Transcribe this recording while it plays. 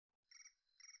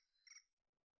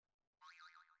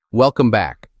Welcome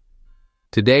back.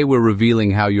 Today we're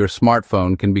revealing how your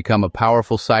smartphone can become a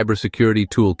powerful cybersecurity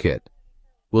toolkit.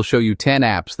 We'll show you 10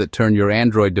 apps that turn your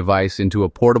Android device into a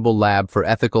portable lab for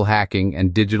ethical hacking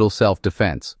and digital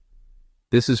self-defense.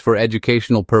 This is for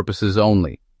educational purposes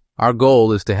only. Our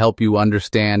goal is to help you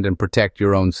understand and protect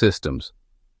your own systems.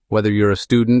 Whether you're a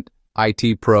student,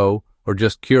 IT pro, or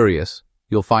just curious,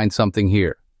 you'll find something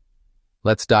here.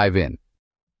 Let's dive in.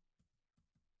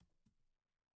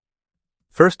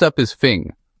 First up is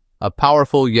Fing, a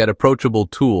powerful yet approachable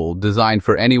tool designed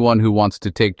for anyone who wants to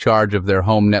take charge of their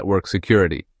home network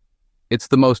security. It's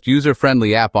the most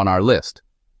user-friendly app on our list,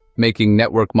 making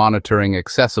network monitoring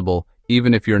accessible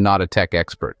even if you're not a tech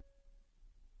expert.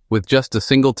 With just a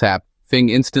single tap, Fing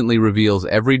instantly reveals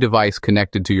every device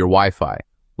connected to your Wi-Fi,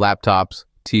 laptops,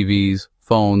 TVs,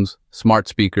 phones, smart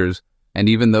speakers, and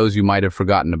even those you might have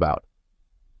forgotten about.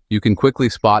 You can quickly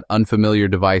spot unfamiliar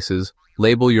devices,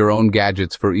 label your own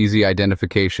gadgets for easy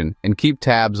identification, and keep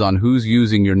tabs on who's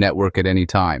using your network at any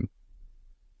time.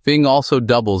 Fing also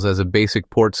doubles as a basic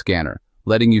port scanner,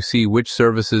 letting you see which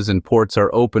services and ports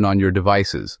are open on your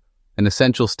devices, an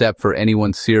essential step for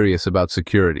anyone serious about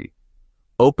security.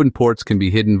 Open ports can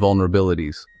be hidden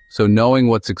vulnerabilities, so knowing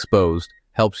what's exposed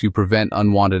helps you prevent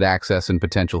unwanted access and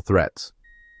potential threats.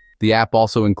 The app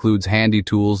also includes handy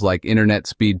tools like internet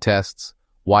speed tests,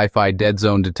 Wi-Fi dead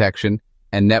zone detection,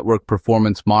 and network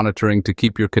performance monitoring to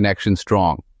keep your connection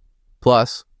strong.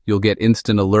 Plus, you'll get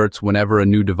instant alerts whenever a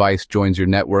new device joins your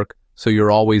network, so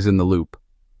you're always in the loop.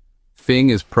 Fing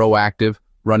is proactive,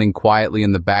 running quietly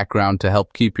in the background to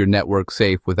help keep your network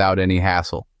safe without any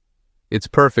hassle. It's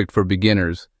perfect for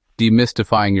beginners,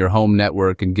 demystifying your home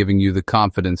network and giving you the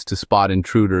confidence to spot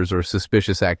intruders or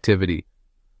suspicious activity.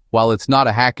 While it's not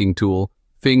a hacking tool,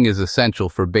 Fing is essential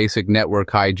for basic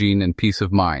network hygiene and peace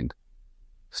of mind.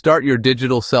 Start your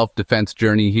digital self-defense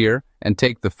journey here and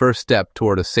take the first step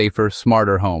toward a safer,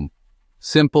 smarter home.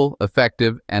 Simple,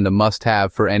 effective, and a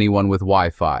must-have for anyone with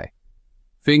Wi-Fi.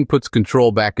 Fing puts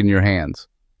control back in your hands.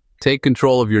 Take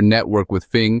control of your network with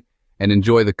Fing and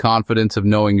enjoy the confidence of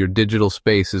knowing your digital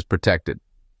space is protected.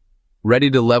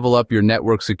 Ready to level up your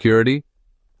network security?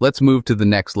 Let's move to the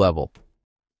next level.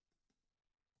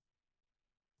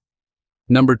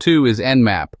 Number 2 is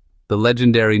Nmap, the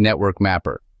legendary network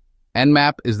mapper.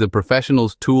 Nmap is the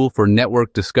professional's tool for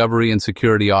network discovery and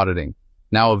security auditing,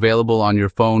 now available on your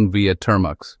phone via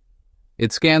Termux.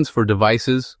 It scans for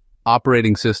devices,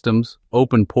 operating systems,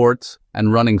 open ports,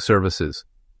 and running services,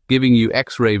 giving you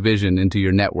X-ray vision into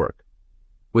your network.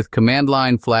 With command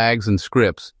line flags and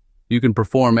scripts, you can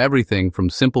perform everything from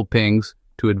simple pings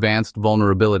to advanced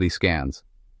vulnerability scans.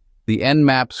 The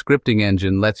Nmap scripting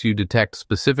engine lets you detect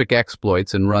specific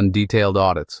exploits and run detailed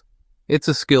audits. It's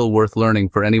a skill worth learning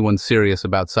for anyone serious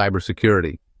about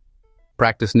cybersecurity.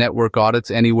 Practice network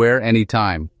audits anywhere,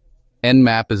 anytime.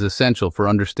 Nmap is essential for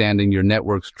understanding your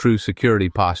network's true security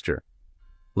posture.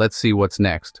 Let's see what's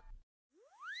next.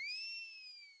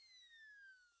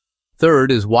 Third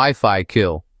is Wi-Fi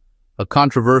Kill, a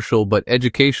controversial but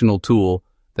educational tool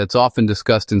that's often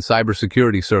discussed in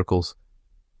cybersecurity circles.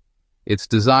 It's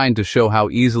designed to show how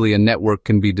easily a network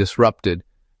can be disrupted,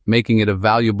 making it a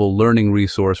valuable learning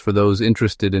resource for those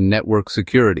interested in network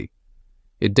security.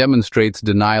 It demonstrates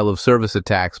denial of service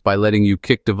attacks by letting you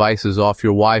kick devices off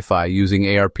your Wi-Fi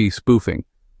using ARP spoofing.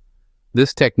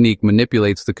 This technique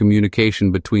manipulates the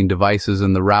communication between devices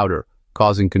and the router,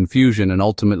 causing confusion and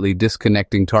ultimately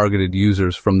disconnecting targeted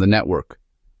users from the network.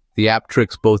 The app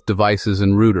tricks both devices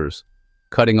and routers,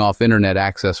 cutting off internet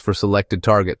access for selected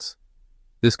targets.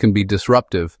 This can be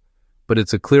disruptive, but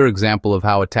it's a clear example of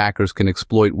how attackers can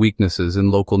exploit weaknesses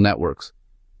in local networks.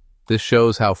 This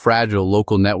shows how fragile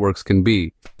local networks can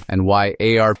be and why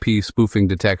ARP spoofing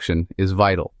detection is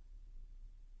vital.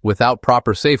 Without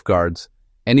proper safeguards,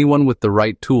 anyone with the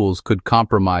right tools could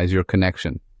compromise your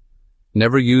connection.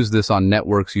 Never use this on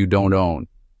networks you don't own.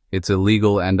 It's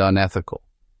illegal and unethical.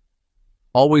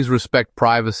 Always respect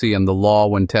privacy and the law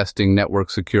when testing network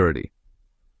security.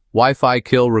 Wi-Fi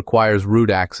Kill requires root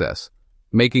access,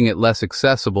 making it less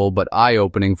accessible but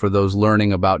eye-opening for those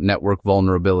learning about network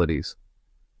vulnerabilities.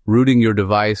 Rooting your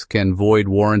device can void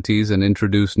warranties and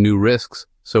introduce new risks,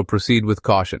 so proceed with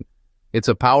caution. It's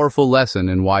a powerful lesson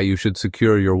in why you should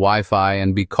secure your Wi-Fi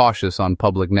and be cautious on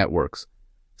public networks.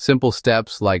 Simple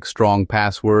steps like strong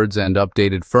passwords and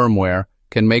updated firmware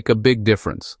can make a big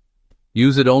difference.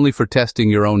 Use it only for testing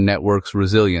your own network's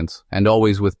resilience and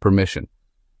always with permission.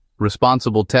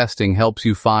 Responsible testing helps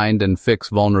you find and fix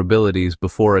vulnerabilities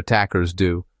before attackers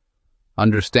do.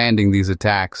 Understanding these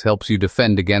attacks helps you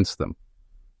defend against them.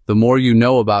 The more you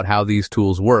know about how these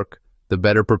tools work, the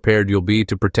better prepared you'll be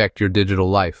to protect your digital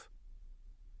life.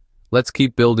 Let's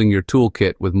keep building your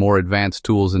toolkit with more advanced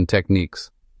tools and techniques.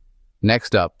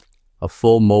 Next up, a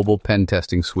full mobile pen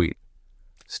testing suite.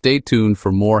 Stay tuned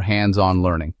for more hands-on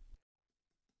learning.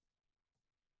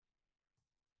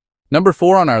 Number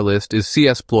 4 on our list is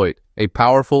CSploit, a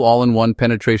powerful all-in-one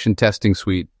penetration testing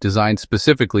suite designed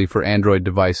specifically for Android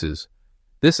devices.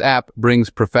 This app brings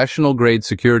professional-grade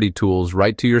security tools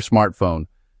right to your smartphone,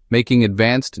 making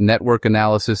advanced network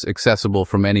analysis accessible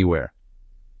from anywhere.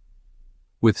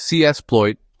 With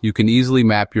CSploit, you can easily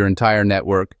map your entire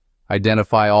network,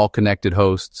 identify all connected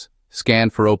hosts,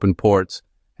 scan for open ports,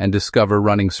 and discover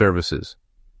running services.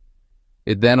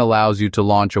 It then allows you to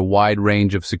launch a wide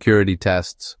range of security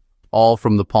tests, all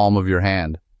from the palm of your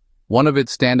hand. One of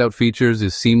its standout features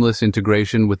is seamless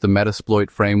integration with the Metasploit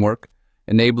framework,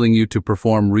 enabling you to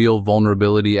perform real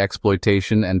vulnerability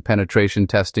exploitation and penetration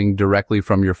testing directly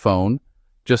from your phone,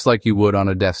 just like you would on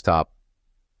a desktop.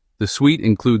 The suite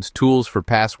includes tools for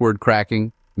password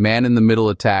cracking, man-in-the-middle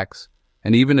attacks,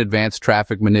 and even advanced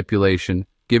traffic manipulation,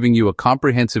 giving you a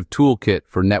comprehensive toolkit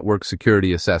for network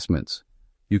security assessments.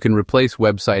 You can replace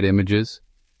website images,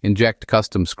 inject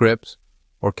custom scripts,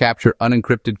 or capture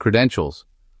unencrypted credentials,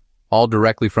 all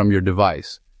directly from your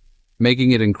device,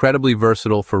 making it incredibly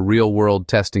versatile for real-world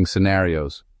testing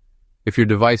scenarios. If your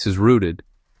device is rooted,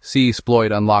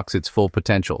 CSploit unlocks its full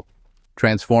potential,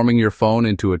 transforming your phone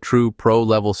into a true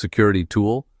pro-level security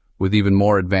tool with even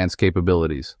more advanced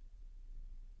capabilities.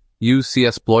 Use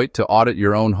CSploit to audit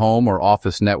your own home or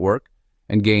office network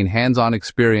and gain hands-on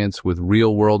experience with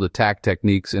real-world attack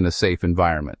techniques in a safe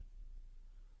environment.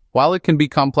 While it can be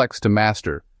complex to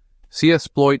master,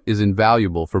 CSploit is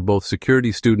invaluable for both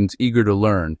security students eager to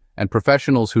learn and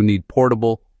professionals who need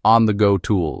portable, on-the-go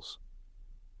tools.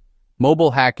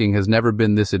 Mobile hacking has never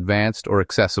been this advanced or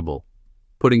accessible,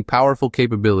 putting powerful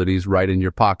capabilities right in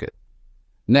your pocket.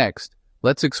 Next,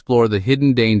 let's explore the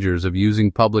hidden dangers of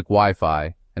using public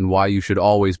Wi-Fi and why you should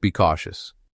always be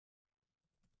cautious.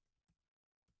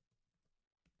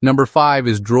 Number 5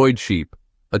 is DroidSheep,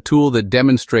 a tool that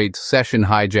demonstrates session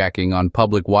hijacking on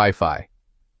public Wi-Fi.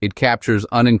 It captures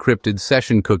unencrypted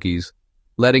session cookies,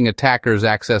 letting attackers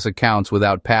access accounts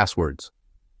without passwords.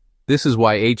 This is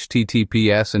why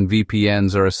HTTPS and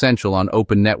VPNs are essential on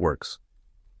open networks.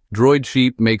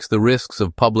 DroidSheep makes the risks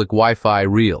of public Wi-Fi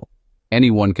real.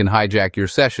 Anyone can hijack your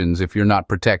sessions if you're not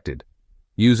protected.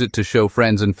 Use it to show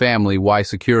friends and family why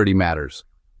security matters.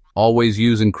 Always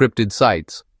use encrypted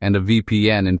sites and a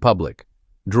VPN in public.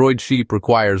 DroidSheep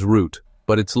requires root,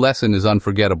 but its lesson is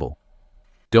unforgettable.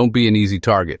 Don't be an easy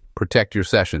target. Protect your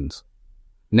sessions.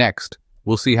 Next,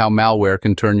 we'll see how malware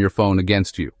can turn your phone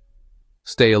against you.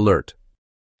 Stay alert.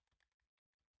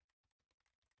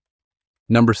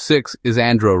 Number 6 is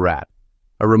AndroRat,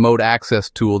 a remote access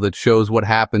tool that shows what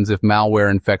happens if malware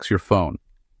infects your phone.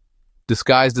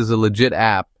 Disguised as a legit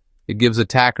app, it gives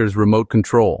attackers remote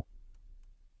control,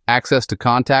 access to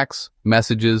contacts,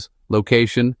 messages,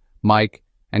 location, mic,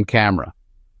 and camera.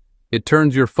 It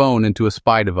turns your phone into a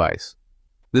spy device.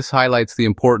 This highlights the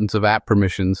importance of app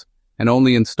permissions and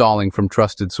only installing from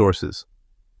trusted sources.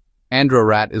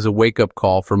 AndroRat is a wake-up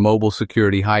call for mobile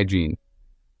security hygiene.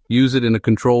 Use it in a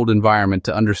controlled environment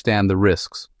to understand the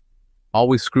risks.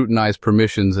 Always scrutinize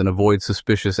permissions and avoid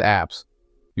suspicious apps.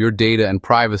 Your data and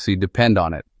privacy depend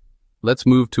on it. Let's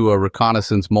move to a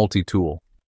Reconnaissance Multi-Tool.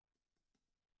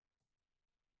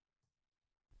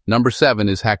 Number 7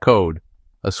 is Hackcode,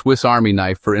 a Swiss Army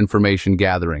knife for information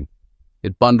gathering.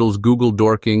 It bundles Google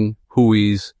dorking,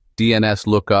 WHOIS, DNS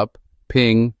lookup,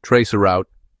 ping, traceroute,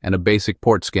 and a basic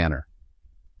port scanner.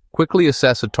 Quickly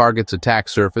assess a target's attack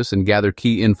surface and gather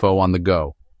key info on the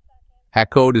go.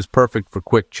 Hackcode is perfect for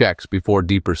quick checks before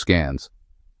deeper scans.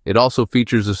 It also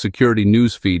features a security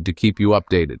news feed to keep you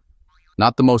updated.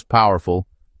 Not the most powerful,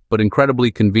 but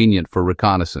incredibly convenient for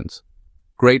reconnaissance.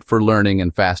 Great for learning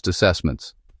and fast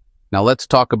assessments. Now let's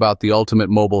talk about the ultimate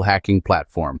mobile hacking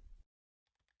platform.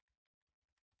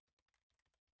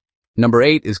 Number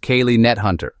 8 is Kali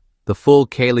NetHunter, the full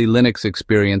Kali Linux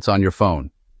experience on your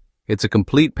phone. It's a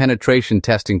complete penetration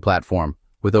testing platform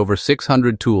with over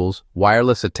 600 tools,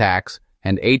 wireless attacks,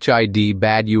 and HID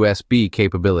bad USB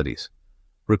capabilities.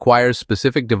 Requires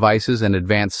specific devices and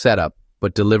advanced setup,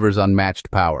 but delivers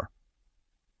unmatched power.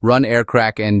 Run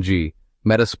Aircrack NG,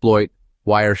 Metasploit,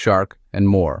 Wireshark, and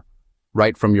more,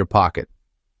 right from your pocket.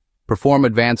 Perform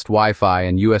advanced Wi-Fi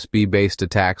and USB-based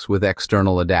attacks with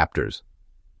external adapters.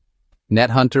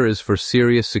 NetHunter is for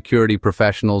serious security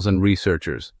professionals and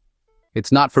researchers.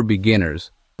 It's not for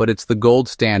beginners, but it's the gold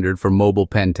standard for mobile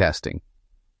pen testing.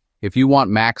 If you want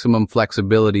maximum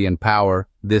flexibility and power,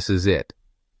 this is it.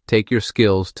 Take your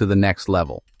skills to the next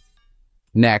level.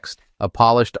 Next, a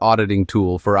polished auditing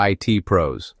tool for IT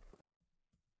pros.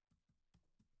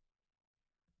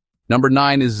 Number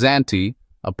 9 is Xanti,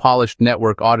 a polished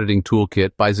network auditing toolkit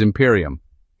by Zimperium.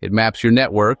 It maps your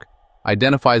network,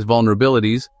 identifies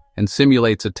vulnerabilities, and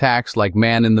simulates attacks like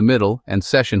man-in-the-middle and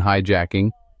session hijacking.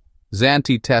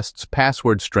 Xanti tests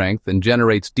password strength and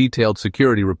generates detailed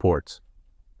security reports.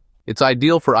 It's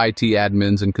ideal for IT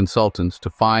admins and consultants to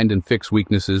find and fix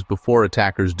weaknesses before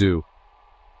attackers do.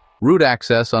 Root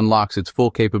access unlocks its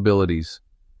full capabilities.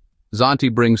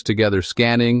 Xanti brings together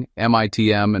scanning,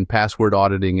 MITM, and password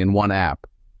auditing in one app.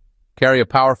 Carry a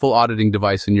powerful auditing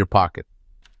device in your pocket.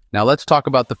 Now let's talk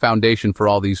about the foundation for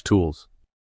all these tools.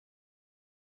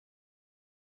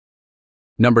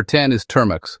 Number 10 is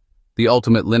Termux, the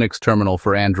ultimate Linux terminal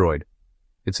for Android.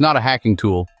 It's not a hacking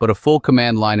tool, but a full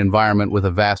command line environment with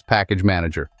a vast package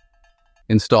manager.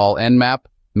 Install Nmap,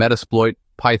 Metasploit,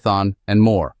 Python, and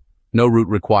more. No root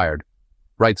required.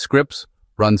 Write scripts,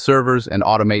 run servers, and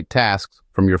automate tasks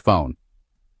from your phone.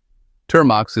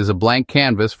 Termux is a blank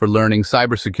canvas for learning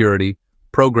cybersecurity,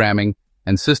 programming,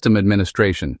 and system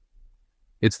administration.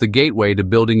 It's the gateway to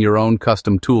building your own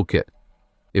custom toolkit.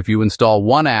 If you install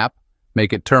one app,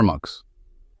 make it Termux.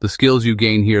 The skills you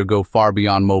gain here go far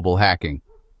beyond mobile hacking.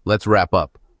 Let's wrap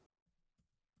up.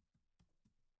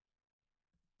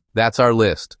 That's our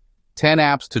list. 10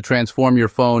 apps to transform your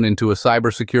phone into a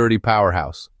cybersecurity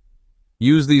powerhouse.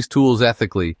 Use these tools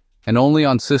ethically and only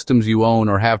on systems you own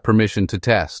or have permission to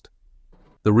test.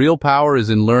 The real power is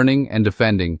in learning and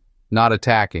defending, not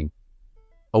attacking.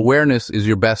 Awareness is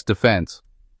your best defense.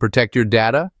 Protect your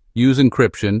data, use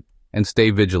encryption, and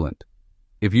stay vigilant.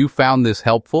 If you found this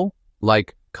helpful,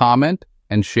 like, comment,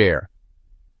 and share.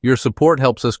 Your support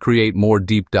helps us create more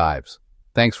deep dives.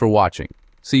 Thanks for watching.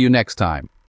 See you next time.